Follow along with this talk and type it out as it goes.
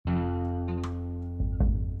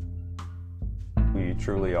you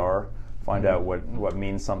truly are, find out what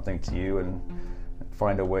means something to you, and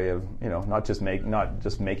find a way of, not just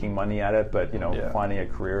making money at it, but finding a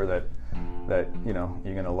career that you're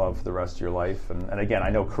going to love for the rest of your life. And again, I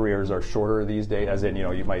know careers are shorter these days, as in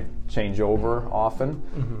you might change over often,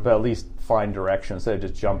 but at least find direction instead of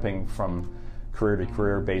just jumping from career to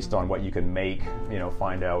career based on what you can make.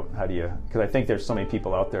 Find out how do you, because I think there's so many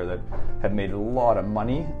people out there that have made a lot of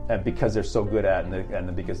money because they're so good at it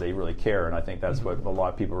and because they really care. And I think that's what a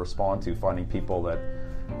lot of people respond to, finding people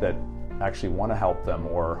that actually want to help them,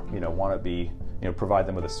 or want to be, provide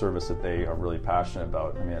them with a service that they are really passionate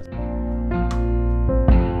about. I mean,